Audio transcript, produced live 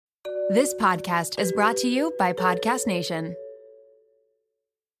This podcast is brought to you by Podcast Nation.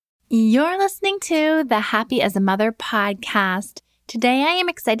 You're listening to the Happy as a Mother podcast. Today, I am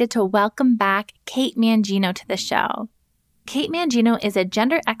excited to welcome back Kate Mangino to the show. Kate Mangino is a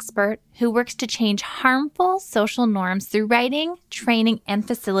gender expert who works to change harmful social norms through writing, training, and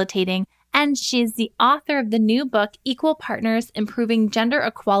facilitating, and she's the author of the new book, Equal Partners: Improving Gender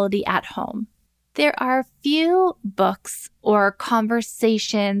Equality at Home. There are few books or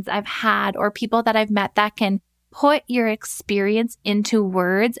conversations I've had or people that I've met that can put your experience into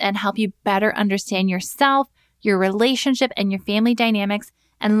words and help you better understand yourself, your relationship, and your family dynamics.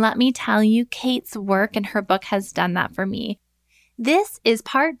 And let me tell you, Kate's work and her book has done that for me. This is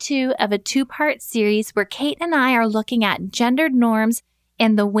part 2 of a 2-part series where Kate and I are looking at gendered norms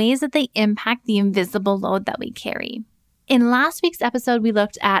and the ways that they impact the invisible load that we carry. In last week's episode, we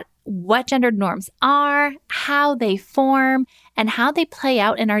looked at what gendered norms are, how they form, and how they play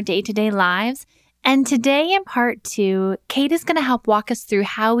out in our day-to-day lives. And today in part 2, Kate is going to help walk us through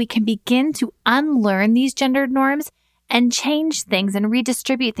how we can begin to unlearn these gendered norms and change things and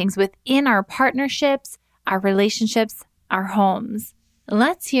redistribute things within our partnerships, our relationships, our homes.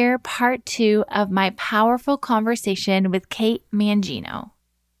 Let's hear part 2 of my powerful conversation with Kate Mangino.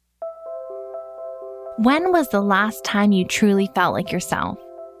 When was the last time you truly felt like yourself?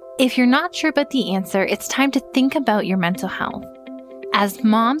 If you're not sure about the answer, it's time to think about your mental health. As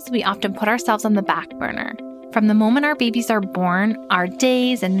moms, we often put ourselves on the back burner. From the moment our babies are born, our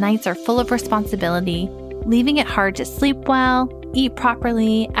days and nights are full of responsibility, leaving it hard to sleep well, eat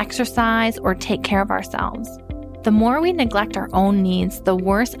properly, exercise, or take care of ourselves. The more we neglect our own needs, the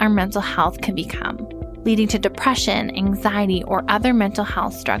worse our mental health can become, leading to depression, anxiety, or other mental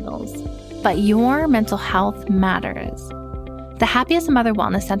health struggles. But your mental health matters. The Happy as a Mother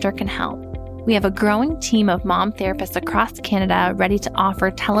Wellness Center can help. We have a growing team of mom therapists across Canada ready to offer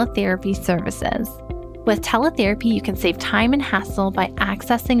teletherapy services. With teletherapy, you can save time and hassle by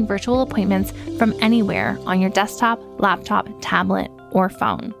accessing virtual appointments from anywhere on your desktop, laptop, tablet, or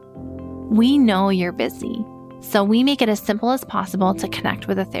phone. We know you're busy, so we make it as simple as possible to connect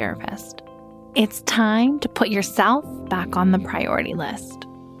with a therapist. It's time to put yourself back on the priority list.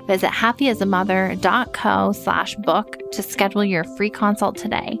 Visit happyasamother.co/book to schedule your free consult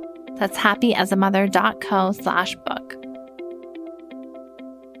today. That's happyasamother.co/book.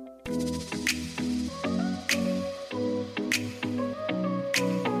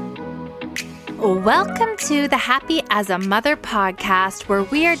 Welcome to the Happy as a Mother podcast, where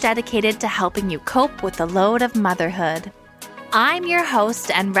we are dedicated to helping you cope with the load of motherhood. I'm your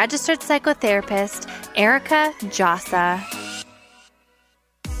host and registered psychotherapist, Erica Jossa.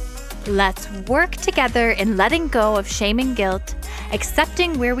 Let's work together in letting go of shame and guilt,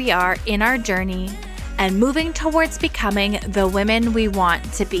 accepting where we are in our journey, and moving towards becoming the women we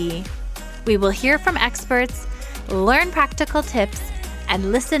want to be. We will hear from experts, learn practical tips,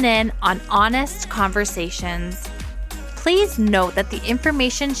 and listen in on honest conversations. Please note that the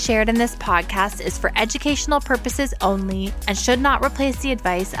information shared in this podcast is for educational purposes only and should not replace the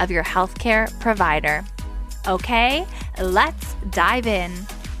advice of your healthcare provider. Okay, let's dive in.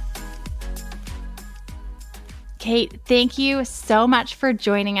 Kate, thank you so much for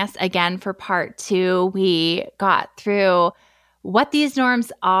joining us again for part 2. We got through what these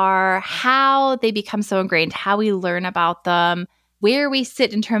norms are, how they become so ingrained, how we learn about them, where we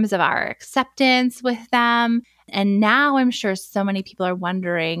sit in terms of our acceptance with them. And now I'm sure so many people are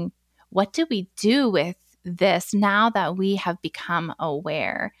wondering, what do we do with this now that we have become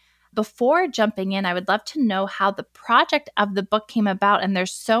aware? Before jumping in, I would love to know how the project of the book came about. And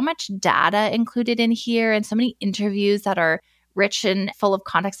there's so much data included in here and so many interviews that are rich and full of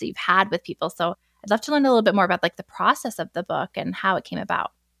context that you've had with people. So I'd love to learn a little bit more about the process of the book and how it came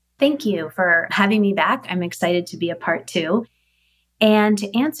about. Thank you for having me back. I'm excited to be a part 2. And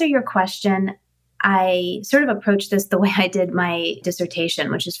to answer your question, I sort of approached this the way I did my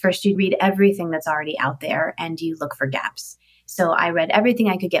dissertation, which is first you read everything that's already out there and you look for gaps. So I read everything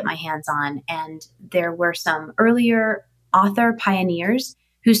I could get my hands on, and there were some earlier author pioneers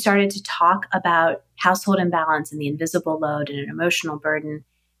who started to talk about household imbalance and the invisible load and an emotional burden.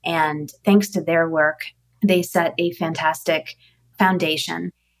 And thanks to their work, they set a fantastic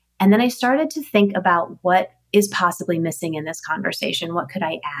foundation. And then I started to think about what is possibly missing in this conversation. What could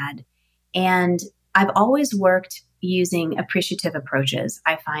I add? And I've always worked using appreciative approaches.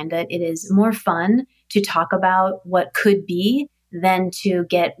 I find that it is more fun to talk about what could be than to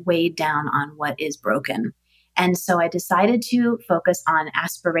get weighed down on what is broken. And so I decided to focus on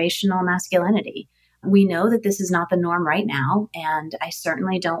aspirational masculinity. We know that this is not the norm right now, and I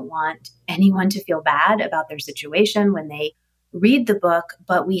certainly don't want anyone to feel bad about their situation when they read the book,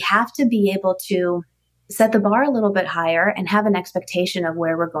 but we have to be able to set the bar a little bit higher and have an expectation of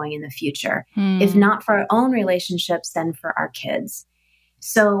where we're going in the future. If not for our own relationships, then for our kids.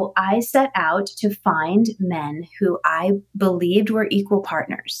 So I set out to find men who I believed were equal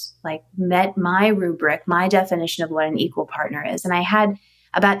partners, like met my rubric, my definition of what an equal partner is. And I had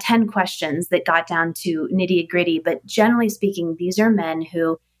about 10 questions that got down to nitty gritty. But generally speaking, these are men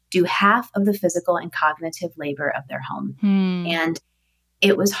who do half of the physical and cognitive labor of their home. And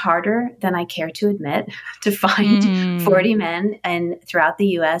it was harder than I care to admit to find 40 men and throughout the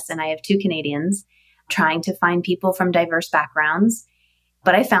US, and I have 2 Canadians, trying to find people from diverse backgrounds.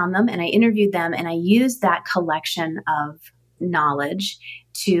 But I found them and I interviewed them, and I used that collection of knowledge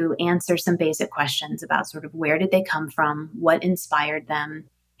to answer some basic questions about sort of where did they come from, what inspired them,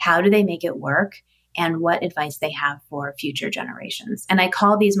 how do they make it work, and what advice they have for future generations. And I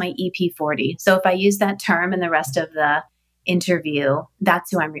call these my EP40. So if I use that term in the rest of the interview, that's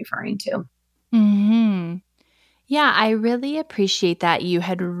who I'm referring to. Yeah, I really appreciate that you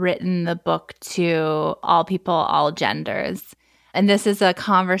had written the book to all people, all genders. And this is a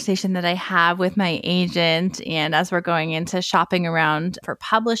conversation that I have with my agent. And as we're going into shopping around for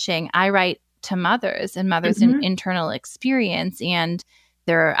publishing, I write to mothers and mothers in internal experience. And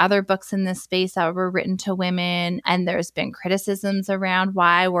there are other books in this space that were written to women. And there's been criticisms around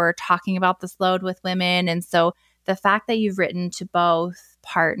why we're talking about this load with women. And so the fact that you've written to both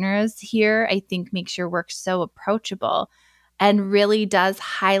partners here, I think makes your work so approachable and really does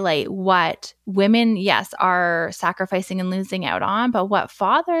highlight what women, yes, are sacrificing and losing out on, but what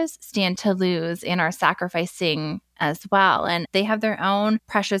fathers stand to lose and are sacrificing as well. And they have their own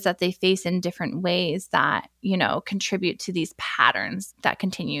pressures that they face in different ways that, you know, contribute to these patterns that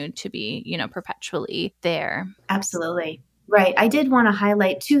continue to be, you know, perpetually there. Absolutely. Right. I did want to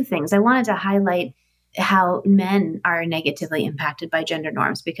highlight 2 things. I wanted to highlight how men are negatively impacted by gender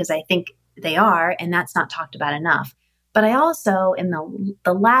norms, because I think they are, and that's not talked about enough. But I also, and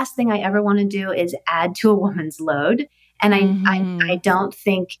the last thing I ever want to do is add to a woman's load. And I don't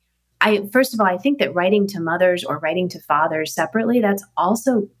think, first of all, I think that writing to mothers or writing to fathers separately, that's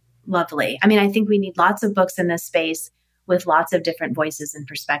also lovely. I mean, I think we need lots of books in this space with lots of different voices and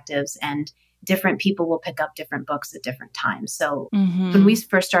perspectives, and different people will pick up different books at different times. So when we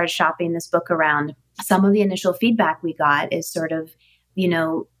first started shopping this book around, some of the initial feedback we got is sort of, you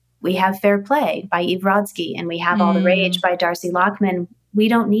know, we have Fair Play by Eve Rodsky and we have All the Rage by Darcy Lockman. We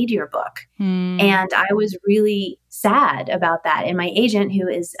don't need your book. And I was really sad about that. And my agent, who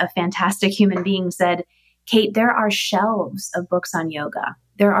is a fantastic human being, said, Kate, there are shelves of books on yoga.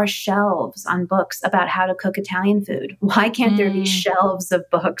 There are shelves on books about how to cook Italian food. Why can't there be shelves of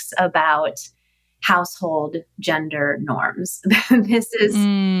books about household gender norms? This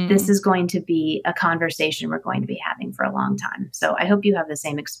is going to be a conversation we're going to be having for a long time. So I hope you have the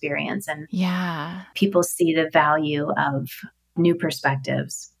same experience and people see the value of new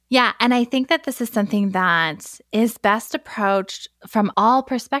perspectives. Yeah. And I think that this is something that is best approached from all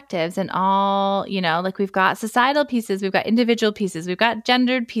perspectives and all, you know, like we've got societal pieces, we've got individual pieces, we've got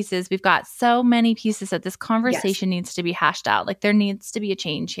gendered pieces, we've got so many pieces that this conversation needs to be hashed out. Like there needs to be a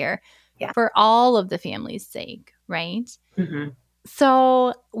change here for all of the family's sake, right?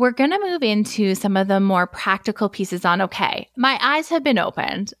 So we're going to move into some of the more practical pieces on, okay, my eyes have been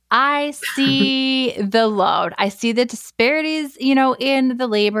opened. I see the load. I see the disparities, you know, in the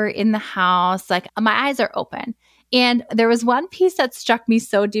labor in the house. Like my eyes are open. And there was one piece that struck me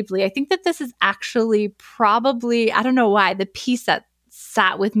so deeply. I think that this is actually probably, I don't know why, the piece that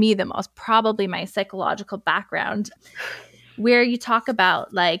sat with me the most, probably my psychological background, where you talk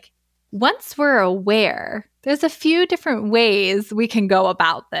about like, once we're aware, there's a few different ways we can go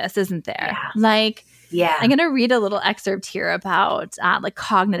about this, isn't there? I'm going to read a little excerpt here about like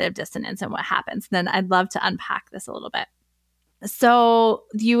cognitive dissonance and what happens. Then I'd love to unpack this a little bit. So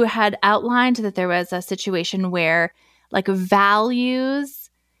you had outlined that there was a situation where like values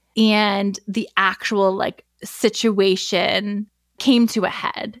and the actual like situation came to a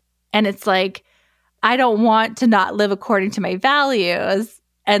head. And it's like, I don't want to not live according to my values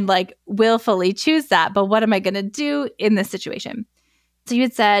and like willfully choose that. But what am I going to do in this situation? So you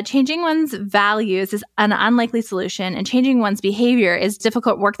had said changing one's values is an unlikely solution, and changing one's behavior is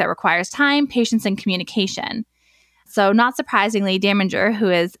difficult work that requires time, patience, and communication. So not surprisingly,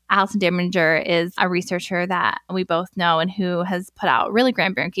 Alison Daminger is a researcher that we both know and who has put out really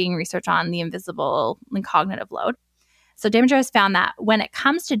groundbreaking research on the invisible and cognitive load. So Daminger has found that when it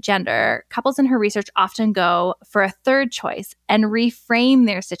comes to gender, couples in her research often go for a third choice and reframe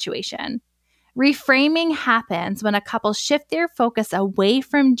their situation. Reframing happens when a couple shift their focus away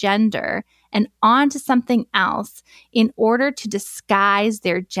from gender and onto something else in order to disguise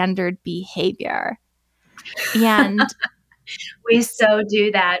their gendered behavior. And we so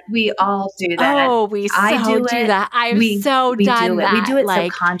do that. We all do that. oh, we I so do it. that. I've we so done do it. that. We do it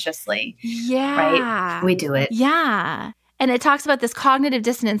like, subconsciously, yeah. right? We do it. Yeah. And it talks about this cognitive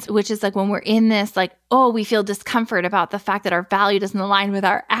dissonance, which is like when we're in this, like, oh, we feel discomfort about the fact that our value doesn't align with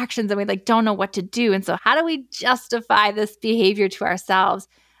our actions and we like don't know what to do. And so how do we justify this behavior to ourselves?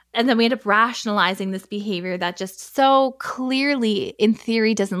 And then we end up rationalizing this behavior that just so clearly, in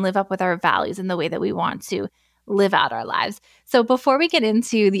theory, doesn't live up with our values in the way that we want to live out our lives. So before we get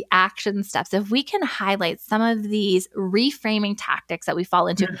into the action steps, if we can highlight some of these reframing tactics that we fall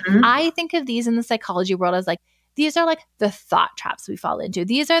into, I think of these in the psychology world as like, these are like the thought traps we fall into.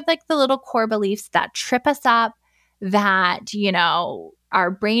 These are like the little core beliefs that trip us up, that, you know,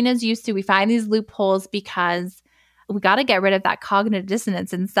 our brain is used to. We find these loopholes because we got to get rid of that cognitive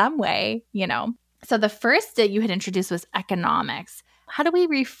dissonance in some way, you know. So the first that you had introduced was economics. How do we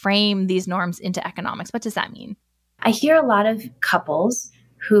reframe these norms into economics? What does that mean? I hear a lot of couples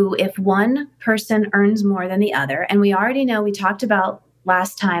who, if one person earns more than the other, and we already know, we talked about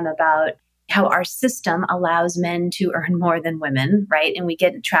last time about how our system allows men to earn more than women, right? And we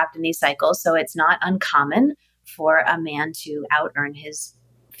get trapped in these cycles. So it's not uncommon for a man to out-earn his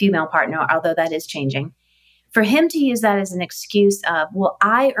female partner, although that is changing. For him to use that as an excuse of, well,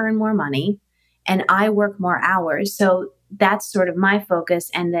 I earn more money and I work more hours, so that's sort of my focus.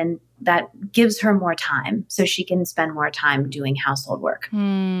 And then that gives her more time so she can spend more time doing household work.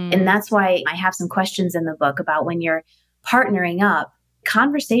 And that's why I have some questions in the book about when you're partnering up,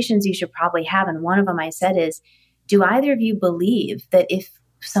 conversations you should probably have. And one of them I said is, do either of you believe that if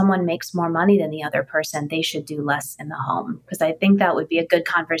someone makes more money than the other person, they should do less in the home? Because I think that would be a good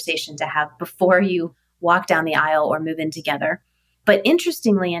conversation to have before you walk down the aisle or move in together. But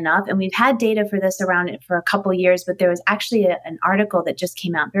interestingly enough, and we've had data for this around it for a couple of years, but there was actually an article that just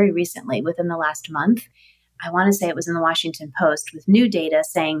came out very recently within the last month. I want to say it was in the Washington Post with new data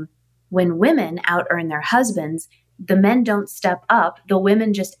saying when women out-earn their husbands, the men don't step up, the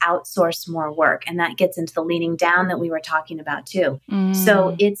women just outsource more work. And that gets into the leaning down that we were talking about too.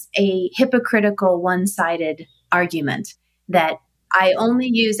 So it's a hypocritical, one-sided argument that I only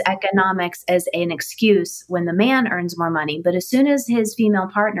use economics as an excuse when the man earns more money. But as soon as his female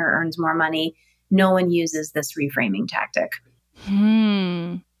partner earns more money, no one uses this reframing tactic.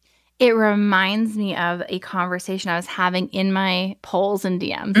 It reminds me of a conversation I was having in my polls and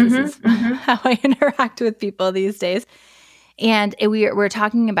DMs. This is how I interact with people these days. And we're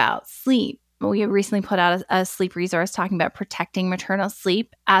talking about sleep. We recently put out a sleep resource talking about protecting maternal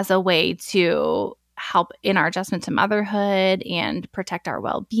sleep as a way to help in our adjustment to motherhood and protect our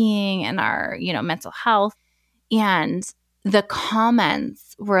well-being and our, you know, mental health. And the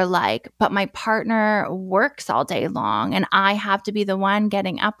comments were like, but my partner works all day long and I have to be the one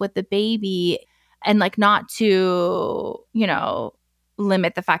getting up with the baby, and like not to, you know,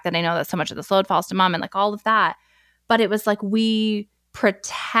 limit the fact that I know that so much of this load falls to mom and like all of that. But it was like we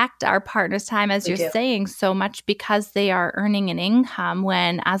protect our partner's time, as you're saying, so much because they are earning an income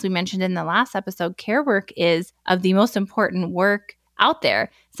when, as we mentioned in the last episode, care work is of the most important work out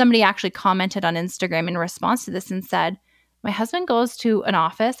there. Somebody actually commented on Instagram in response to this and said, my husband goes to an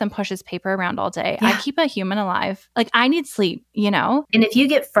office and pushes paper around all day. I keep a human alive. Like, I need sleep, you know? And if you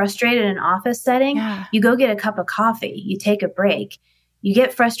get frustrated in an office setting, you go get a cup of coffee, you take a break. You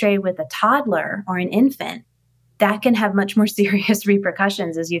get frustrated with a toddler or an infant, that can have much more serious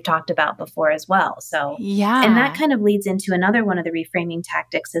repercussions, as you've talked about before as well. So, and that kind of leads into another one of the reframing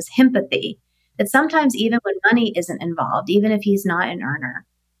tactics is empathy. That sometimes even when money isn't involved, even if he's not an earner,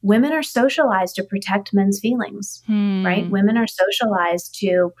 women are socialized to protect men's feelings, right? Women are socialized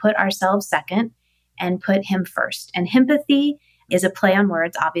to put ourselves second and put him first. And empathy is a play on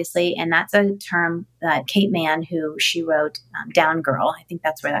words, obviously. And that's a term that Kate Mann, who she wrote Down Girl, I think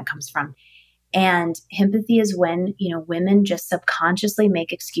that's where that comes from. And empathy is when, you know, women just subconsciously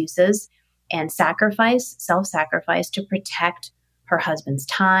make excuses and self-sacrifice to protect her husband's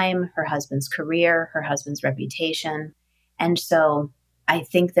time, her husband's career, her husband's reputation. And so I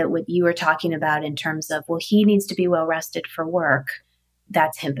think that what you were talking about in terms of, well, he needs to be well rested for work,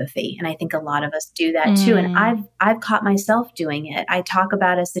 that's empathy. And I think a lot of us do that too. And I've caught myself doing it. I talk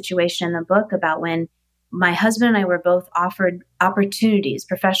about a situation in the book about when my husband and I were both offered opportunities,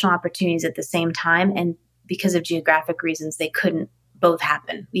 professional opportunities at the same time. And because of geographic reasons, they couldn't both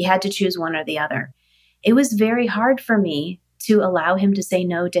happen. We had to choose one or the other. It was very hard for me to allow him to say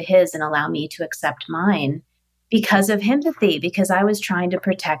no to his and allow me to accept mine because of empathy, because I was trying to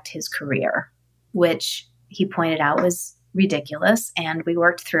protect his career, which he pointed out was ridiculous, and we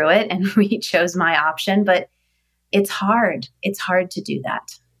worked through it and we chose my option, but it's hard. It's hard to do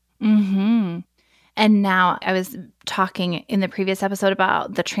that. Mm-hmm. And now I was talking in the previous episode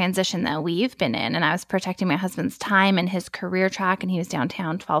about the transition that we've been in, and I was protecting my husband's time and his career track, and he was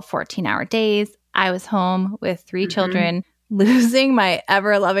downtown 12, 14-hour days. I was home with 3 children, losing my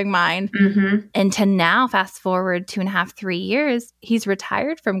ever-loving mind. And to now, fast forward 2.5, 3 years, he's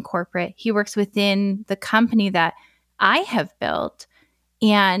retired from corporate. He works within the company that I have built,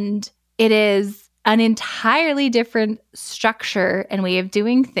 and it is an entirely different structure and way of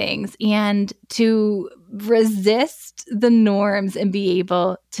doing things. And to resist the norms and be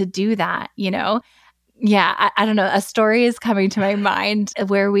able to do that, Yeah, I don't know. A story is coming to my mind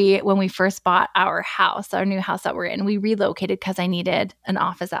where when we first bought our house, our new house that we're in, we relocated because I needed an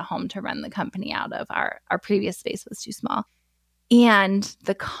office at home to run the company out of. Our previous space was too small. And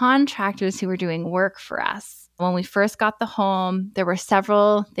the contractors who were doing work for us, when we first got the home, there were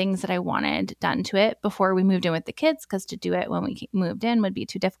several things that I wanted done to it before we moved in with the kids, because to do it when we moved in would be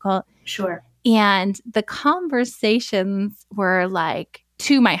too difficult. Sure. And the conversations were like,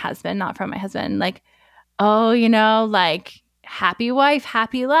 to my husband, not from my husband, like, oh, like, happy wife,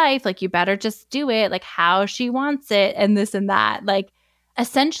 happy life. Like, you better just do it like how she wants it and this and that. Like,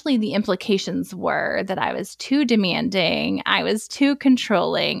 essentially, the implications were that I was too demanding. I was too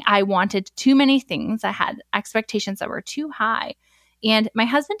controlling. I wanted too many things. I had expectations that were too high. And my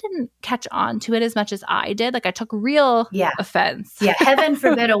husband didn't catch on to it as much as I did. Like, I took real offense. Yeah. Heaven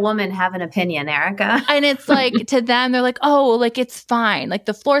forbid a woman have an opinion, Erica. And it's like, to them, they're like, oh, like, it's fine. Like,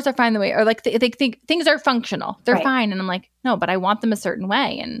 the floors are fine the way, or like, they think things are functional. They're fine. And I'm like, no, but I want them a certain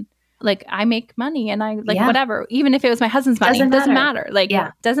way. And like, I make money and I like whatever, even if it was my husband's money, doesn't matter. Like,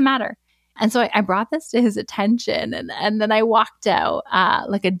 doesn't matter. And so I brought this to his attention, and then I walked out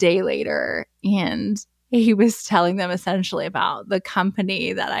like a day later, and he was telling them essentially about the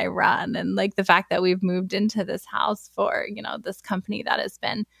company that I run and like the fact that we've moved into this house for, this company that has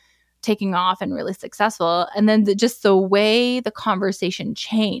been taking off and really successful. And then just the way the conversation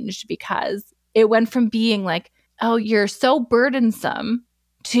changed, because it went from being like, oh, you're so burdensome,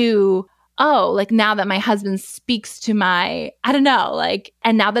 to, oh, like, now that my husband speaks to I don't know, like,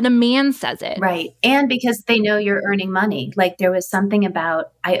 and now that a man says it. Right. And because they know you're earning money. Like, there was something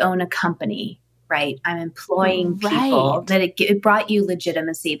about, I own a company, right? I'm employing people, that it brought you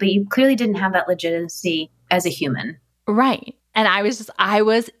legitimacy, but you clearly didn't have that legitimacy as a human. Right. And I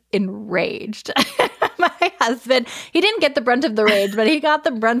was enraged. My husband, he didn't get the brunt of the rage, but he got the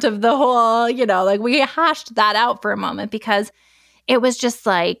brunt of the whole, like, we hashed that out for a moment, because it was just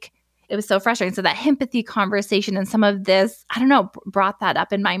like, it was so frustrating. So that empathy conversation and some of this, I don't know, brought that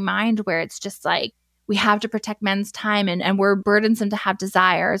up in my mind, where it's just like, we have to protect men's time, and we're burdensome to have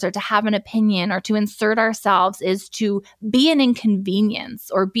desires or to have an opinion or to insert ourselves is to be an inconvenience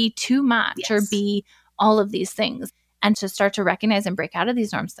or be too much or be all of these things. And to start to recognize and break out of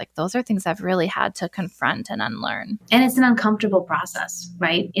these norms, like, those are things I've really had to confront and unlearn. And it's an uncomfortable process,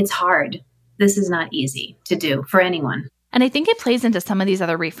 right? It's hard. This is not easy to do for anyone. And I think it plays into some of these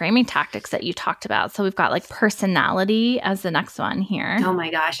other reframing tactics that you talked about. So we've got like personality as the next one here. Oh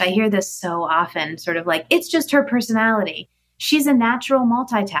my gosh, I hear this so often, sort of like, it's just her personality. She's a natural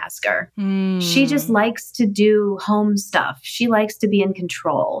multitasker. She just likes to do home stuff. She likes to be in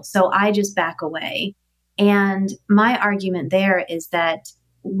control. So I just back away. And my argument there is that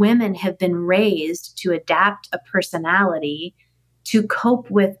women have been raised to adapt a personality to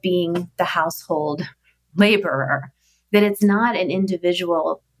cope with being the household laborer. That it's not an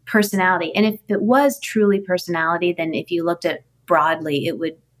individual personality. And if it was truly personality, then if you looked at broadly, it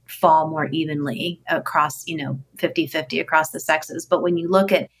would fall more evenly across, 50-50 across the sexes. But when you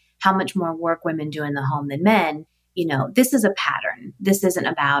look at how much more work women do in the home than men, this is a pattern. This isn't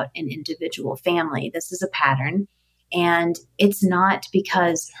about an individual family. This is a pattern. And it's not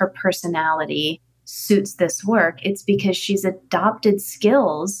because her personality suits this work. It's because she's adopted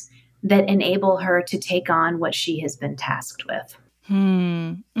skills that enable her to take on what she has been tasked with.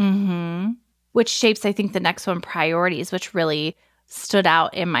 Which shapes, I think, the next one, priorities, which really stood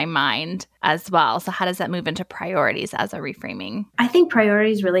out in my mind as well. So how does that move into priorities as a reframing? I think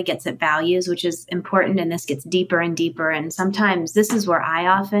priorities really gets at values, which is important. And this gets deeper and deeper. And sometimes this is where I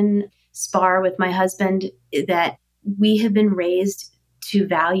often spar with my husband, that we have been raised to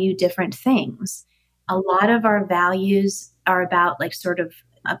value different things. A lot of our values are about like sort of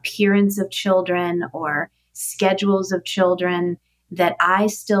appearance of children or schedules of children that I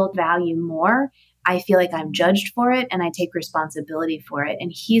still value more. I feel like I'm judged for it and I take responsibility for it.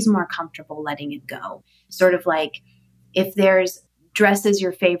 And he's more comfortable letting it go. Sort of like, if there's dress as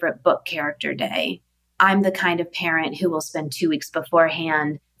your favorite book character day, I'm the kind of parent who will spend 2 weeks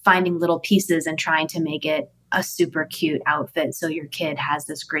beforehand finding little pieces and trying to make it a super cute outfit so your kid has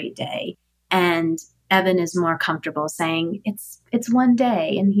this great day. And Evan is more comfortable saying it's one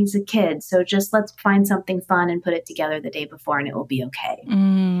day and he's a kid. So just let's find something fun and put it together the day before and it will be okay.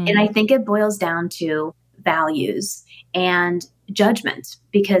 And I think it boils down to values and judgment,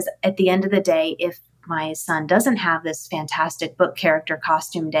 because at the end of the day, if my son doesn't have this fantastic book character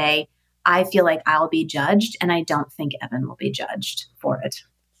costume day, I feel like I'll be judged, and I don't think Evan will be judged for it.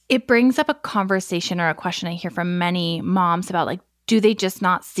 It brings up a conversation or a question I hear from many moms about, like, do they just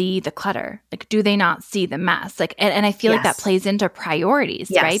not see the clutter? Like, do they not see the mess? Like, and I feel like that plays into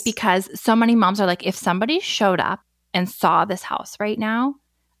priorities, right? Because so many moms are like, if somebody showed up and saw this house right now,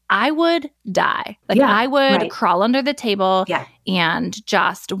 I would die. Like, I would crawl under the table and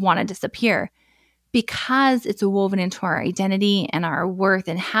just want to disappear, because it's woven into our identity and our worth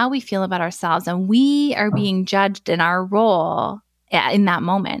and how we feel about ourselves. And we are being judged in our role in that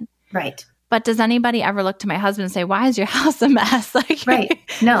moment. Right. But does anybody ever look to my husband and say, why is your house a mess? Like,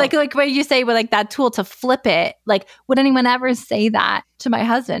 No. like when you say with like that tool to flip it, like, would anyone ever say that to my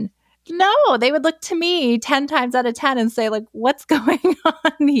husband? No, they would look to me 10 times out of 10 and say, like, what's going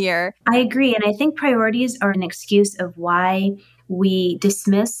on here? I agree. And I think priorities are an excuse of why we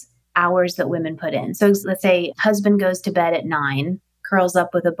dismiss hours that women put in. So let's say husband goes to bed at 9, curls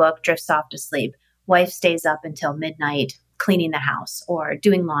up with a book, drifts off to sleep. Wife stays up until midnight cleaning the house or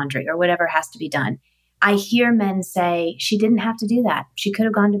doing laundry or whatever has to be done. I hear men say, she didn't have to do that. She could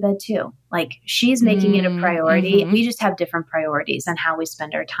have gone to bed too. Like, she's making it a priority. We just have different priorities on how we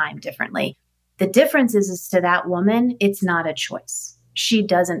spend our time differently. The difference is to that woman, it's not a choice. She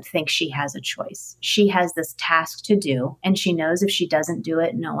doesn't think she has a choice. She has this task to do, and she knows if she doesn't do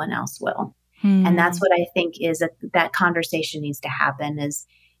it, no one else will. And that's what I think is that conversation needs to happen. Is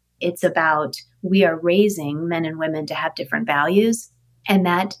it's about, we are raising men and women to have different values, and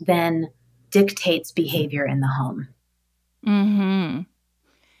that then dictates behavior in the home.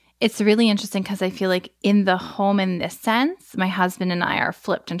 It's really interesting because I feel like in the home, in this sense, my husband and I are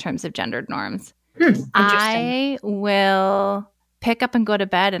flipped in terms of gendered norms. I will pick up and go to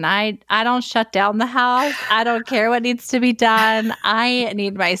bed, and I don't shut down the house. I don't care what needs to be done. I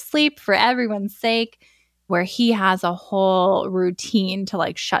need my sleep for everyone's sake, where he has a whole routine to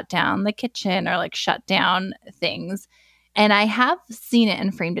like shut down the kitchen or like shut down things. And I have seen it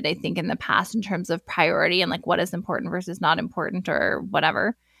and framed it, I think, in the past in terms of priority and like what is important versus not important or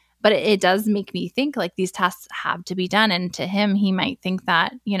whatever. But it does make me think like these tasks have to be done. And to him, he might think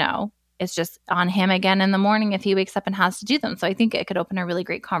that, you know, it's just on him again in the morning if he wakes up and has to do them. So I think it could open a really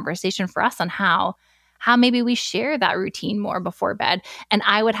great conversation for us on how maybe we share that routine more before bed. And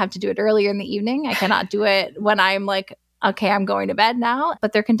I would have to do it earlier in the evening. I cannot do it when I'm like, okay, I'm going to bed now.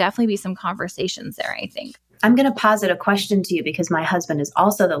 But there can definitely be some conversations there, I think. I'm going to posit a question to you because my husband is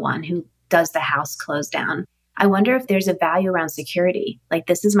also the one who does the house close down. I wonder if there's a value around security. Like,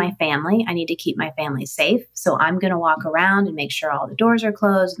 this is my family. I need to keep my family safe. So I'm going to walk around and make sure all the doors are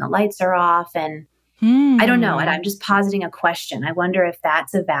closed and the lights are off. And I don't know. And I'm just positing a question. I wonder if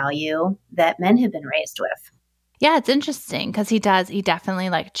that's a value that men have been raised with. Yeah, it's interesting because he definitely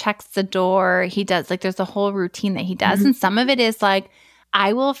like checks the door. He does, like, there's a whole routine that he does. And some of it is like,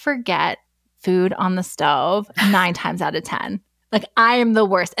 I will forget food on the stove 9 times out of 10. Like, I am the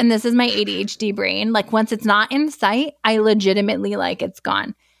worst. And this is my ADHD brain. Like, once it's not in sight, I legitimately like it's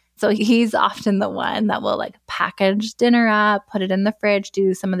gone. So he's often the one that will like package dinner up, put it in the fridge,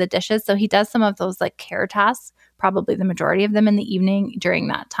 do some of the dishes. So he does some of those like care tasks, probably the majority of them in the evening during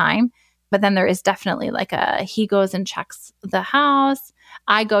that time. But then there is definitely like he goes and checks the house.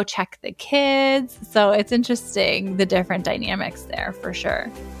 I go check the kids. So it's interesting, the different dynamics there for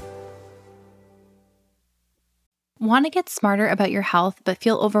sure. Want to get smarter about your health but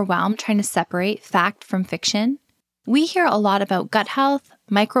feel overwhelmed trying to separate fact from fiction? We hear a lot about gut health,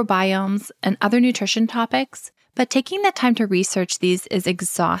 microbiomes, and other nutrition topics, but taking the time to research these is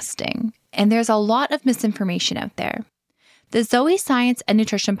exhausting, and there's a lot of misinformation out there. The Zoe Science and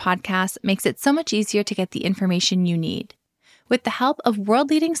Nutrition podcast makes it so much easier to get the information you need. With the help of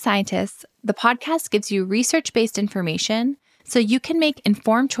world-leading scientists, the podcast gives you research-based information so you can make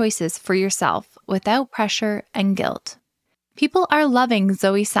informed choices for yourself without pressure and guilt. People are loving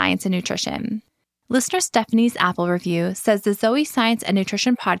Zoe Science and Nutrition. Listener Stephanie's Apple review says the Zoe Science and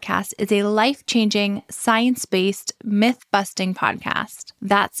Nutrition podcast is a life-changing, science-based, myth-busting podcast.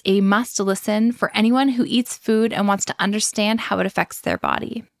 That's a must-listen for anyone who eats food and wants to understand how it affects their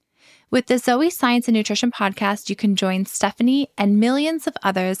body. With the Zoe Science and Nutrition podcast, you can join Stephanie and millions of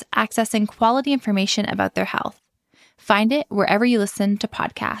others accessing quality information about their health. Find it wherever you listen to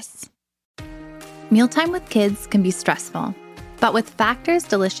podcasts. Mealtime with kids can be stressful, but with Factor's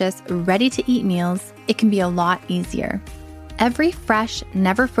delicious, ready-to-eat meals, it can be a lot easier. Every fresh,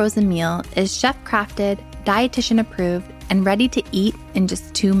 never frozen meal is chef-crafted, dietitian approved, and ready to eat in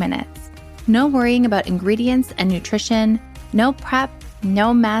just 2 minutes. No worrying about ingredients and nutrition, no prep,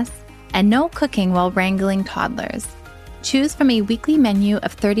 no mess, and no cooking while wrangling toddlers. Choose from a weekly menu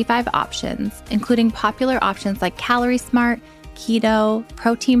of 35 options, including popular options like Calorie Smart, Keto,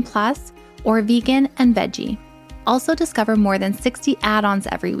 Protein Plus, or Vegan and Veggie. Also discover more than 60 add-ons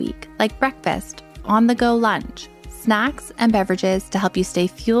every week, like breakfast, on-the-go lunch, snacks, and beverages to help you stay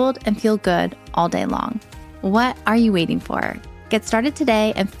fueled and feel good all day long. What are you waiting for? Get started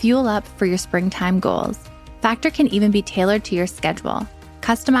today and fuel up for your springtime goals. Factor can even be tailored to your schedule.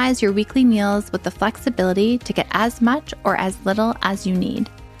 Customize your weekly meals with the flexibility to get as much or as little as you need.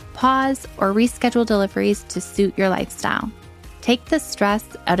 Pause or reschedule deliveries to suit your lifestyle. Take the stress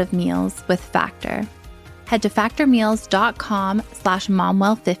out of meals with Factor. Head to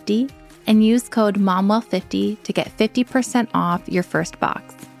factormeals.com/momwell50 and use code momwell50 to get 50% off your first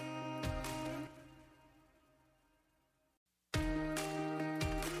box.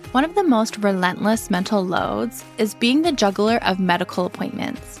 One of the most relentless mental loads is being the juggler of medical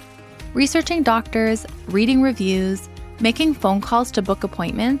appointments. Researching doctors, reading reviews, making phone calls to book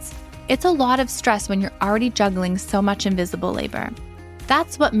appointments, it's a lot of stress when you're already juggling so much invisible labor.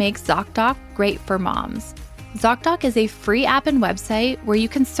 That's what makes ZocDoc great for moms. ZocDoc is a free app and website where you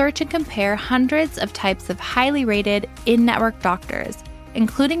can search and compare hundreds of types of highly rated in-network doctors,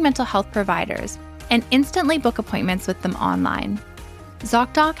 including mental health providers, and instantly book appointments with them online.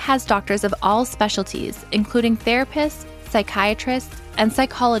 ZocDoc has doctors of all specialties, including therapists, psychiatrists, and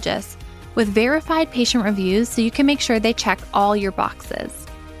psychologists, with verified patient reviews so you can make sure they check all your boxes.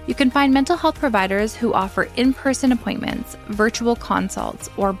 You can find mental health providers who offer in-person appointments, virtual consults,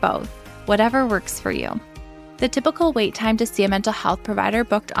 or both, whatever works for you. The typical wait time to see a mental health provider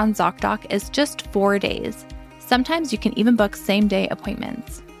booked on ZocDoc is just 4 days. Sometimes you can even book same-day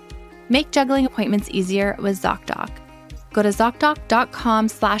appointments. Make juggling appointments easier with ZocDoc. Go to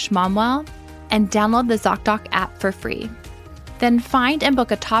ZocDoc.com/momwell and download the ZocDoc app for free. Then find and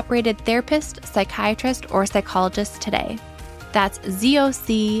book a top-rated therapist, psychiatrist, or psychologist today. That's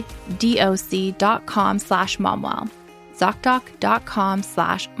ZocDoc.com/momwell.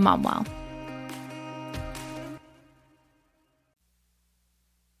 ZocDoc.com/momwell.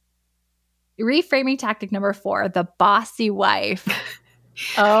 Reframing tactic number 4, the bossy wife.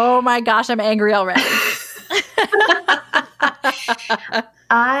 Oh my gosh, I'm angry already.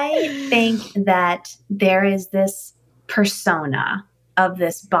 I think that there is this persona of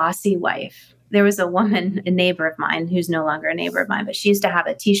this bossy wife. There was a woman, a neighbor of mine, who's no longer a neighbor of mine, but she used to have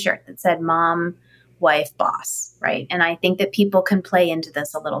a t-shirt that said mom, wife, boss, right? And I think that people can play into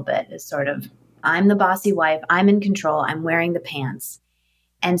this a little bit as sort of, I'm the bossy wife, I'm in control, I'm wearing the pants.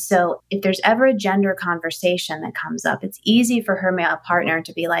 And so if there's ever a gender conversation that comes up, it's easy for her male partner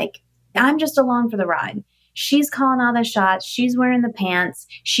to be like, I'm just along for the ride. She's calling all the shots. She's wearing the pants.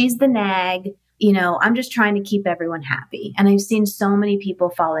 She's the nag. You know, I'm just trying to keep everyone happy. And I've seen so many people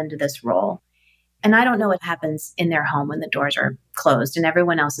fall into this role. And I don't know what happens in their home when the doors are closed and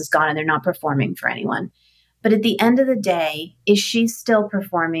everyone else is gone and they're not performing for anyone. But at the end of the day, is she still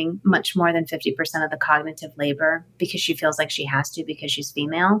performing much more than 50% of the cognitive labor because she feels like she has to because she's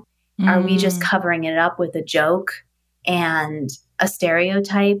female? Are we just covering it up with a joke and a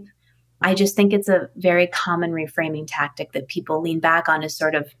stereotype? I just think it's a very common reframing tactic that people lean back on is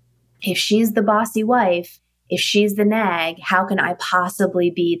sort of, if she's the bossy wife, if she's the nag, how can I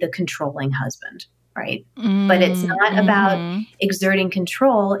possibly be the controlling husband? Right. But it's not about exerting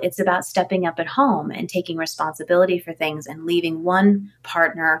control. It's about stepping up at home and taking responsibility for things and leaving one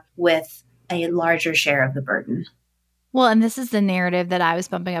partner with a larger share of the burden. Well, and this is the narrative that I was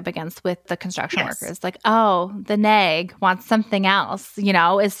bumping up against with the construction workers. Like, oh, the nag wants something else, you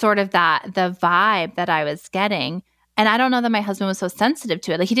know, is sort of the vibe that I was getting. And I don't know that my husband was so sensitive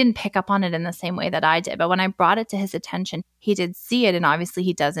to it. Like, he didn't pick up on it in the same way that I did. But when I brought it to his attention, he did see it. And obviously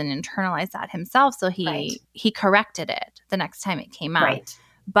he doesn't internalize that himself. So he corrected it the next time it came out. Right.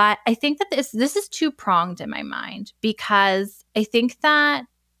 But I think that this is two-pronged in my mind, because I think that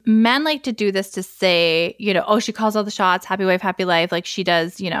men like to do this to say, you know, oh, she calls all the shots, happy wife, happy life, like she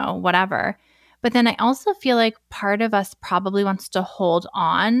does, you know, whatever. But then I also feel like part of us probably wants to hold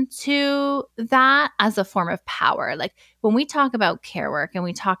on to that as a form of power. Like when we talk about care work and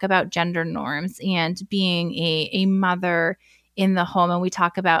we talk about gender norms and being a mother in the home, and we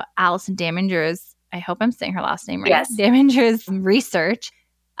talk about Alison Daminger's, I hope I'm saying her last name right, yes. Daminger's research,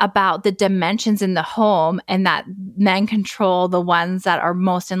 about the dimensions in the home and that men control the ones that are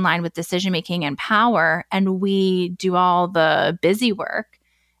most in line with decision-making and power, and we do all the busy work,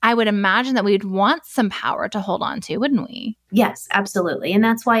 I would imagine that we'd want some power to hold on to, wouldn't we? Yes, absolutely. And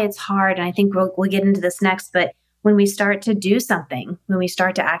that's why it's hard. And I think we'll get into this next, but when we start to do something, when we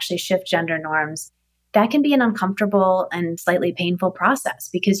start to actually shift gender norms, that can be an uncomfortable and slightly painful process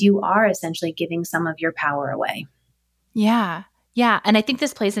because you are essentially giving some of your power away. Yeah. Yeah. And I think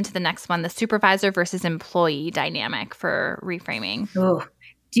this plays into the next one, the supervisor versus employee dynamic for reframing. Oh,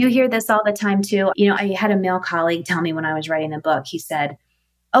 do you hear this all the time too? I had a male colleague tell me when I was writing the book, he said,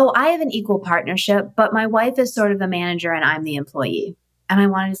 "Oh, I have an equal partnership, but my wife is sort of the manager and I'm the employee." And I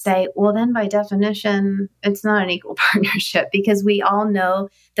wanted to say, well, then by definition, it's not an equal partnership because we all know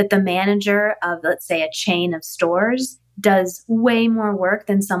that the manager of, let's say, a chain of stores does way more work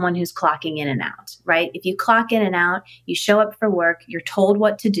than someone who's clocking in and out, right? If you clock in and out, you show up for work, you're told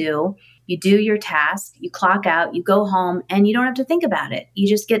what to do, you do your task, you clock out, you go home, and you don't have to think about it. You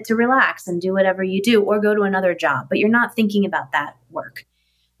just get to relax and do whatever you do or go to another job, but you're not thinking about that work.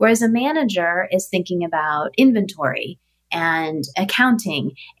 Whereas a manager is thinking about inventory and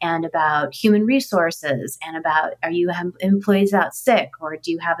accounting and about human resources and about, are you have employees out sick or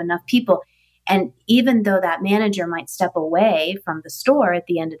do you have enough people? And even though that manager might step away from the store at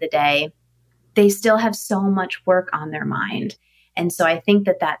the end of the day, they still have so much work on their mind. And so I think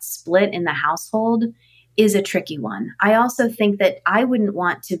that split in the household is a tricky one. I also think that I wouldn't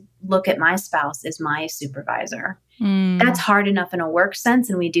want to look at my spouse as my supervisor. That's hard enough in a work sense.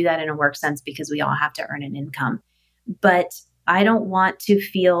 And we do that in a work sense because we all have to earn an income. But I don't want to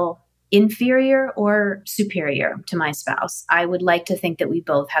feel inferior or superior to my spouse. I would like to think that we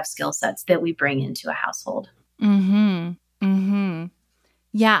both have skill sets that we bring into a household.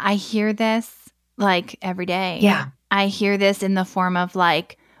 Yeah, I hear this like every day. Yeah. I hear this in the form of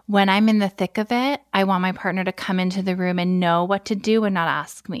like, when I'm in the thick of it, I want my partner to come into the room and know what to do and not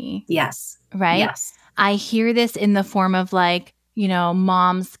ask me. Yes. Right? Yes. I hear this in the form of like,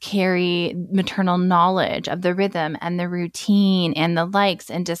 moms carry maternal knowledge of the rhythm and the routine and the likes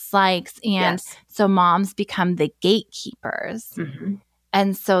and dislikes. And so moms become the gatekeepers.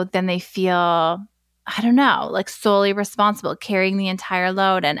 And so then they feel, I don't know, like solely responsible, carrying the entire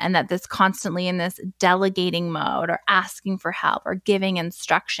load and that this constantly in this delegating mode or asking for help or giving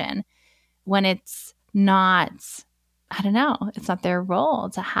instruction when it's not, I don't know, it's not their role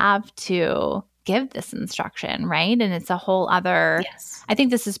to have to give this instruction, right? And it's a whole other, I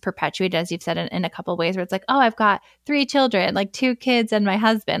think this is perpetuated, as you've said, in a couple of ways where it's like, oh, I've got 3 children, like 2 kids and my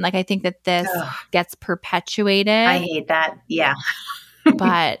husband. Like, I think that this gets perpetuated. I hate that. Yeah.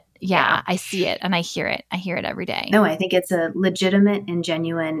 But yeah, I see it and I hear it. I hear it every day. No, I think it's a legitimate and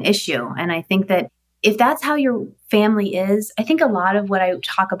genuine issue. And I think that if that's how your family is, I think a lot of what I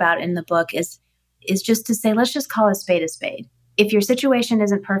talk about in the book is just to say, let's just call a spade a spade. If your situation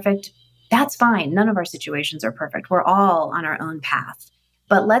isn't perfect, that's fine. None of our situations are perfect. We're all on our own path.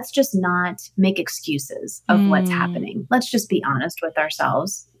 But let's just not make excuses of what's happening. Let's just be honest with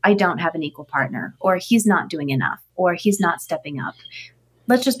ourselves. I don't have an equal partner, or he's not doing enough, or he's not stepping up.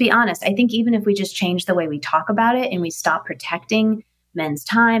 Let's just be honest. I think even if we just change the way we talk about it and we stop protecting men's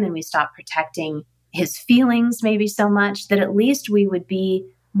time and we stop protecting his feelings maybe so much, that at least we would be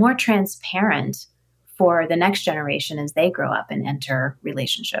more transparent for the next generation as they grow up and enter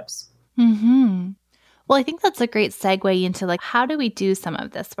relationships. Well, I think that's a great segue into like, how do we do some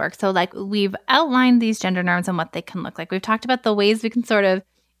of this work? So like we've outlined these gender norms and what they can look like. We've talked about the ways we can sort of,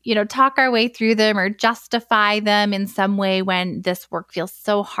 talk our way through them or justify them in some way when this work feels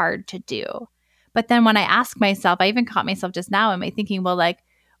so hard to do. But then when I ask myself, I even caught myself just now, am I thinking,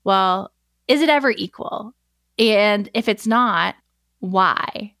 well, is it ever equal? And if it's not,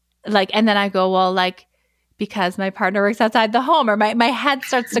 why? And then I go, because my partner works outside the home, or my head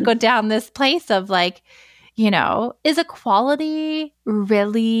starts to go down this place of is equality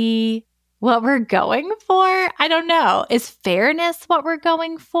really what we're going for? I don't know. Is fairness what we're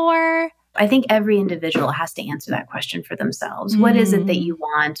going for? I think every individual has to answer that question for themselves. What is it that you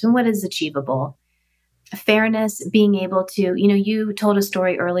want and what is achievable? Fairness, being able to, you told a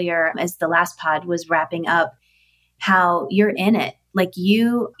story earlier as the last pod was wrapping up, how you're in it.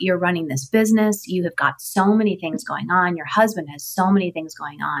 You're running this business. You have got so many things going on. Your husband has so many things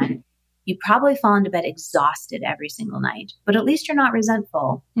going on. You probably fall into bed exhausted every single night, but at least you're not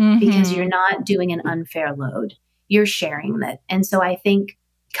resentful because you're not doing an unfair load. You're sharing that. And so I think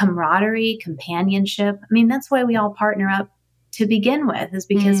camaraderie, companionship, that's why we all partner up to begin with, is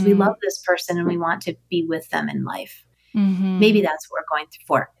because we love this person and we want to be with them in life. Maybe that's what we're going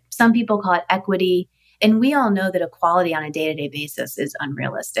for. Some people call it equity. And we all know that equality on a day-to-day basis is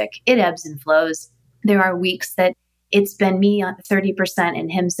unrealistic. It ebbs and flows. There are weeks that it's been me on 30%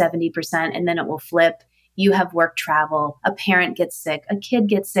 and him 70%, and then it will flip. You have work travel, a parent gets sick, a kid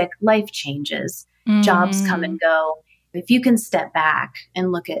gets sick, life changes, jobs come and go. If you can step back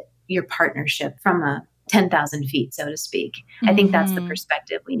and look at your partnership from a 10,000 feet, so to speak, I think that's the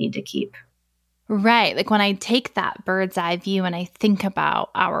perspective we need to keep. Right. Like when I take that bird's eye view and I think about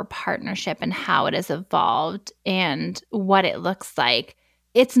our partnership and how it has evolved and what it looks like,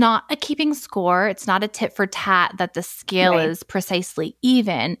 it's not a keeping score. It's not a tit for tat that the scale is precisely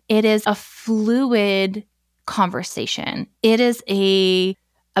even. It is a fluid conversation. It is a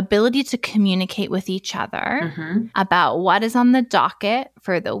ability to communicate with each other about what is on the docket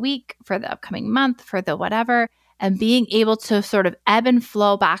for the week, for the upcoming month, for the whatever, and being able to sort of ebb and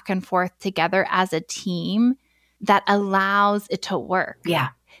flow back and forth together as a team that allows it to work. Yeah.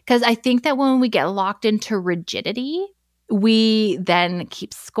 Because I think that when we get locked into rigidity, we then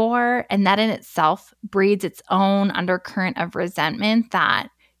keep score, and that in itself breeds its own undercurrent of resentment that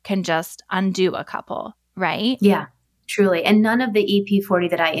can just undo a couple, right? Yeah, truly. And none of the EP40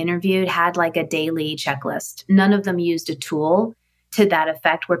 that I interviewed had like a daily checklist. None of them used a tool to that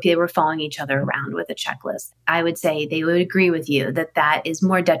effect where people were following each other around with a checklist. I would say they would agree with you that that is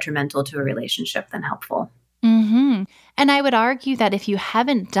more detrimental to a relationship than helpful. And I would argue that if you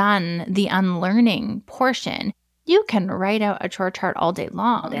haven't done the unlearning portion, you can write out a chore chart all day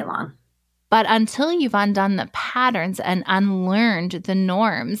long. All day long. But until you've undone the patterns and unlearned the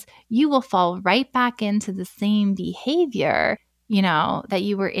norms, you will fall right back into the same behavior, that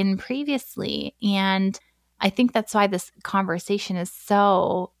you were in previously. And I think that's why this conversation is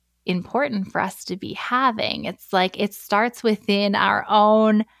so important for us to be having. It's like it starts within our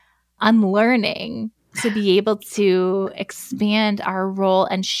own unlearning to be able to expand our role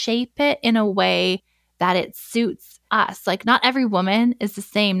and shape it in a way that it suits us. Like not every woman is the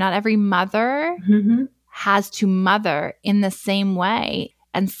same. Not every mother has to mother in the same way.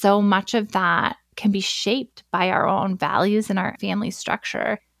 And so much of that can be shaped by our own values and our family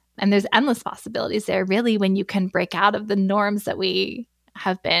structure. And there's endless possibilities there, really, when you can break out of the norms that we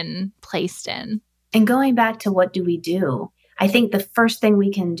have been placed in. And going back to what do we do? I think the first thing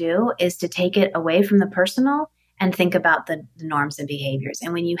we can do is to take it away from the personal and think about the norms and behaviors.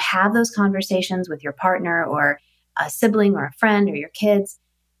 And when you have those conversations with your partner or a sibling or a friend or your kids,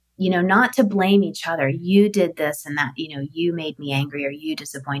 not to blame each other. You did this and that, you made me angry or you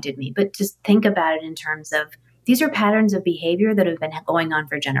disappointed me. But just think about it in terms of these are patterns of behavior that have been going on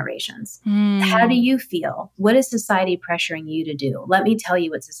for generations. How do you feel? What is society pressuring you to do? Let me tell you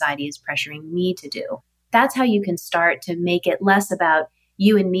what society is pressuring me to do. That's how you can start to make it less about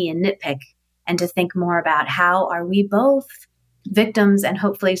you and me and nitpick and to think more about how are we both victims and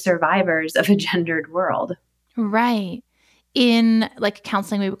hopefully survivors of a gendered world. Right. In like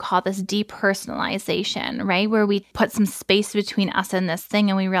counseling, we would call this depersonalization, right? Where we put some space between us and this thing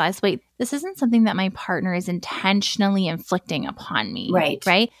and we realize, wait, this isn't something that my partner is intentionally inflicting upon me. Right.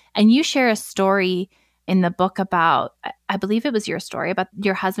 Right. And you share a story in the book about, I believe it was your story about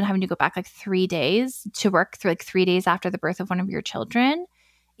your husband having to go back like 3 days to work through like 3 days after the birth of one of your children,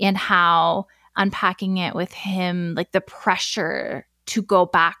 and how unpacking it with him, like the pressure to go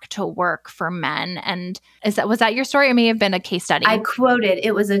back to work for men. And was that your story? It may have been a case study. I quoted,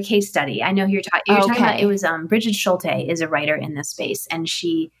 it was a case study. I know who you're talking about. It was Bridget Schulte is a writer in this space, and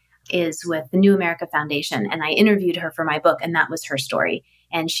she is with the New America Foundation. And I interviewed her for my book, and that was her story.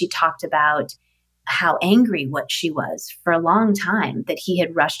 And she talked about how angry what she was for a long time that he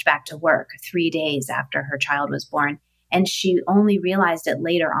had rushed back to work 3 days after her child was born. And she only realized it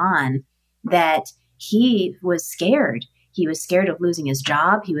later on that he was scared. He was scared of losing his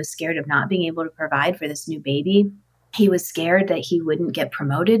job. He was scared of not being able to provide for this new baby. He was scared that he wouldn't get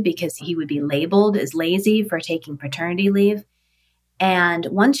promoted because he would be labeled as lazy for taking paternity leave. And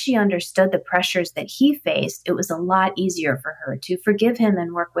once she understood the pressures that he faced, it was a lot easier for her to forgive him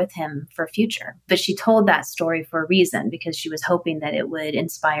and work with him for future. But she told that story for a reason, because she was hoping that it would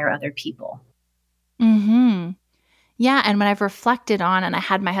inspire other people. Yeah. And when I've reflected on, and I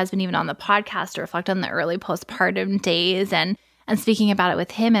had my husband even on the podcast to reflect on the early postpartum days and speaking about it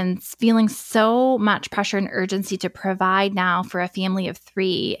with him and feeling so much pressure and urgency to provide now for a family of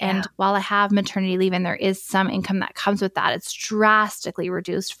 3. And while I have maternity leave and there is some income that comes with that, it's drastically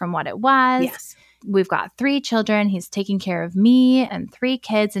reduced from what it was. Yes. We've got 3 children. He's taking care of me and 3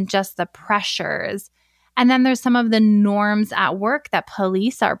 kids, and just the pressures. And then there's some of the norms at work that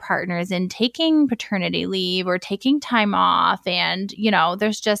police our partners in taking paternity leave or taking time off. And,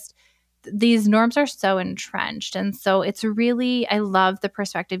 there's just these norms are so entrenched. And so it's really, I love the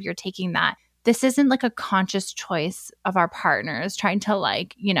perspective you're taking, that this isn't like a conscious choice of our partners trying to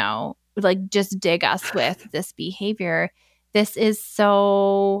like, just dig us with this behavior. This is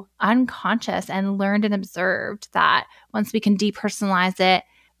so unconscious and learned and observed that once we can depersonalize it,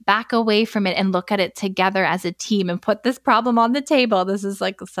 back away from it and look at it together as a team and put this problem on the table. This is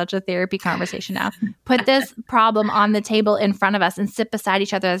like such a therapy conversation now. Put this problem on the table in front of us and sit beside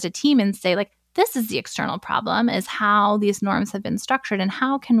each other as a team and say like, this is the external problem, is how these norms have been structured and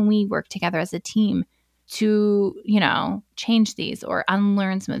how can we work together as a team to, change these or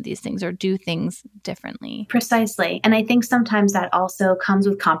unlearn some of these things or do things differently. Precisely. And I think sometimes that also comes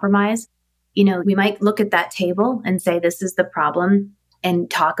with compromise. We might look at that table and say, this is the problem,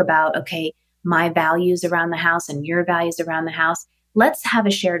 and talk about, okay, my values around the house and your values around the house. Let's have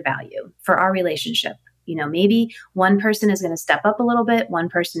a shared value for our relationship. Maybe one person is going to step up a little bit. One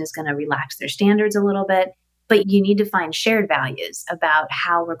person is going to relax their standards a little bit. But you need to find shared values about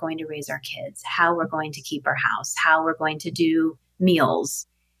how we're going to raise our kids, how we're going to keep our house, how we're going to do meals.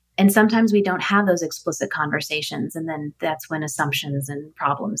 And sometimes we don't have those explicit conversations. And then that's when assumptions and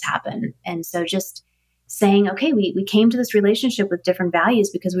problems happen. And so just saying, okay, we came to this relationship with different values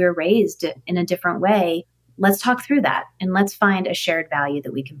because we were raised in a different way. Let's talk through that and let's find a shared value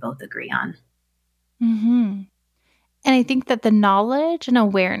that we can both agree on. Mm-hmm. And I think that the knowledge and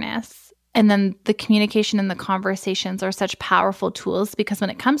awareness and then the communication and the conversations are such powerful tools because when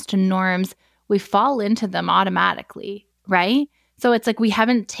it comes to norms, we fall into them automatically, right? So it's like we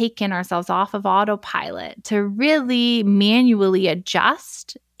haven't taken ourselves off of autopilot to really manually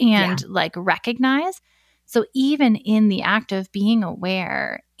adjust and recognize. So even in the act of being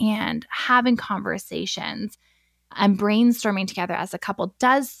aware and having conversations and brainstorming together as a couple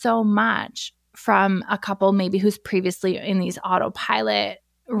does so much from a couple maybe who's previously in these autopilot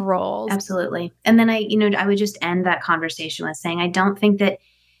roles. Absolutely. And then I would just end that conversation with saying, I don't think that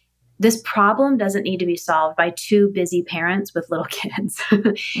this problem doesn't need to be solved by two busy parents with little kids.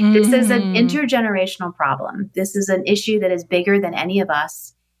 This is an intergenerational problem. This is an issue that is bigger than any of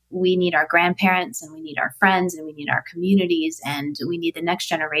us. We need our grandparents and we need our friends and we need our communities and we need the next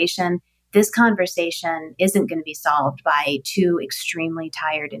generation. This conversation isn't going to be solved by two extremely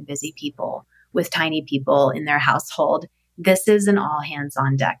tired and busy people with tiny people in their household. This is an all hands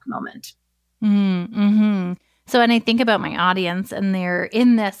on deck moment. Mm-hmm. So when I think about my audience and they're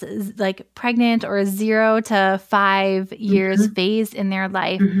in this like pregnant or 0 to 5 years phase in their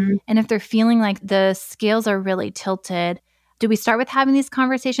life, and if they're feeling like the scales are really tilted, do we start with having these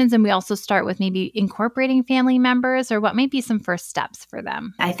conversations and we also start with maybe incorporating family members, or what might be some first steps for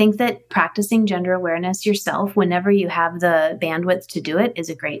them? I think that practicing gender awareness yourself whenever you have the bandwidth to do it is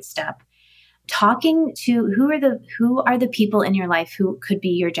a great step. Talking to who are the people in your life who could be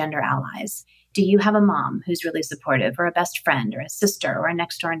your gender allies? Do you have a mom who's really supportive, or a best friend, or a sister, or a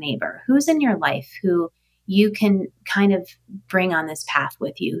next door neighbor? Who's in your life who you can kind of bring on this path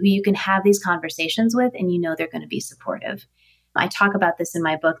with you, who you can have these conversations with, and they're going to be supportive? I talk about this in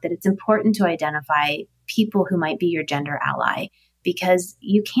my book, that it's important to identify people who might be your gender ally because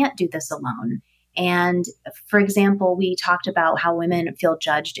you can't do this alone. And for example, we talked about how women feel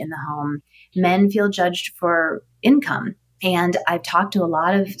judged in the home. Men feel judged for income. And I've talked to a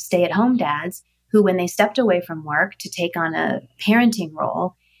lot of stay-at-home dads who, when they stepped away from work to take on a parenting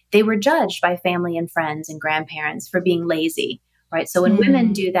role, they were judged by family and friends and grandparents for being lazy, right? So when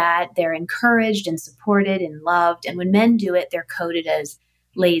women do that, they're encouraged and supported and loved. And when men do it, they're coded as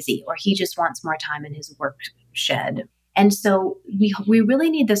lazy, or he just wants more time in his work shed. And so we really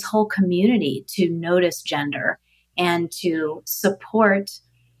need this whole community to notice gender and to support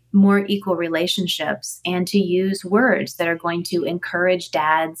more equal relationships and to use words that are going to encourage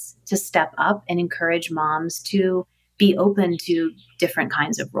dads to step up and encourage moms to be open to different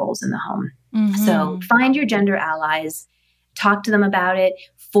kinds of roles in the home. So find your gender allies, talk to them about it,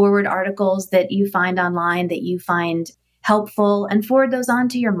 forward articles that you find online that you find helpful, and forward those on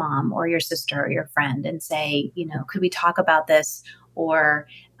to your mom or your sister or your friend and say, could we talk about this? Or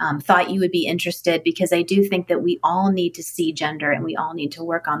thought you would be interested, because I do think that we all need to see gender and we all need to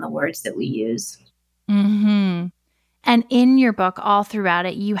work on the words that we use. And in your book, all throughout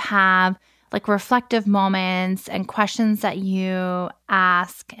it, you have like reflective moments and questions that you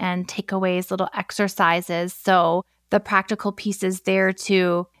ask and takeaways, little exercises. So the practical piece is there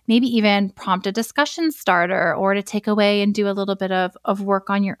to maybe even prompt a discussion starter or to take away and do a little bit of work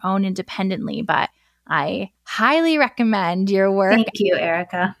on your own independently. But I highly recommend your work. Thank you,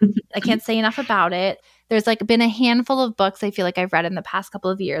 Erica. I can't say enough about it. There's like been a handful of books I feel like I've read in the past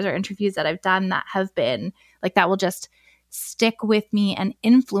couple of years or interviews that I've done that have been like, that will just stick with me and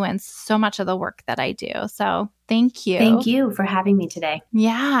influence so much of the work that I do. So thank you. Thank you for having me today.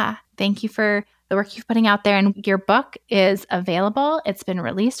 Yeah. Thank you for the work you're putting out there. And your book is available. It's been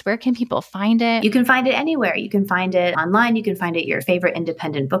released. Where can people find it? You can find it anywhere. You can find it online. You can find it at your favorite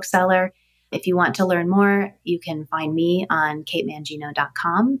independent bookseller. If you want to learn more, you can find me on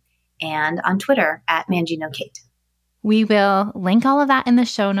katemangino.com and on Twitter at ManginoKate. We will link all of that in the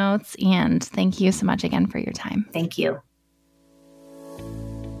show notes. And thank you so much again for your time. Thank you.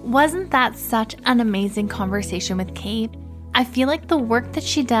 Wasn't that such an amazing conversation with Kate? I feel like the work that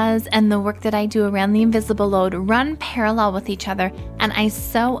she does and the work that I do around the invisible load run parallel with each other, and I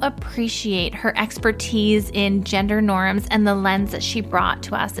so appreciate her expertise in gender norms and the lens that she brought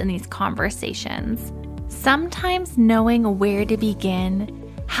to us in these conversations. Sometimes knowing where to begin,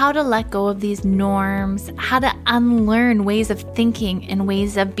 how to let go of these norms, how to unlearn ways of thinking and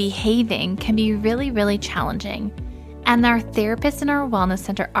ways of behaving can be really, really challenging. And our therapists in our wellness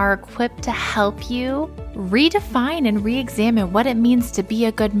center are equipped to help you redefine and re-examine what it means to be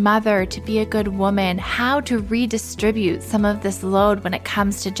a good mother, to be a good woman, how to redistribute some of this load when it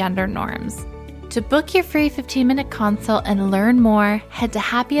comes to gender norms. To book your free 15-minute consult and learn more, head to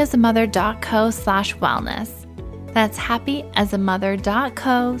happyasamother.co/wellness. That's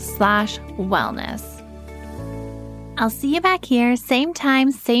happyasamother.co/wellness. I'll see you back here, same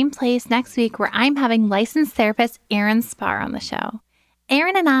time, same place next week, where I'm having licensed therapist Erin Spar on the show.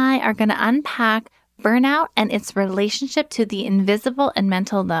 Erin and I are going to unpack burnout and its relationship to the invisible and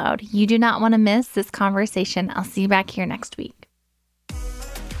mental load. You do not want to miss this conversation. I'll see you back here next week.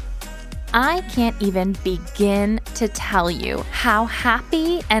 I can't even begin to tell you how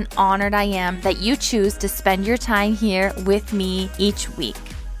happy and honored I am that you choose to spend your time here with me each week.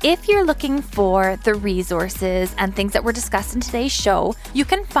 If you're looking for the resources and things that were discussed in today's show, you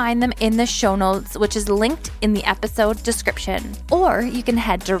can find them in the show notes, which is linked in the episode description. Or you can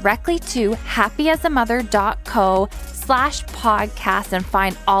head directly to happyasamother.co/podcast and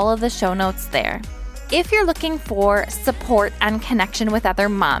find all of the show notes there. If you're looking for support and connection with other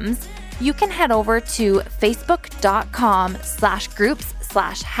moms, you can head over to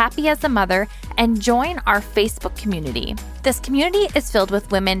facebook.com/groups/happyasamother and join our Facebook community. This community is filled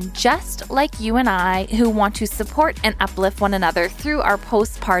with women just like you and I who want to support and uplift one another through our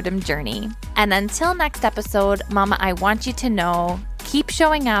postpartum journey. And until next episode, Mama, I want you to know, keep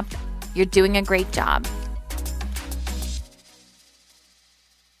showing up. You're doing a great job.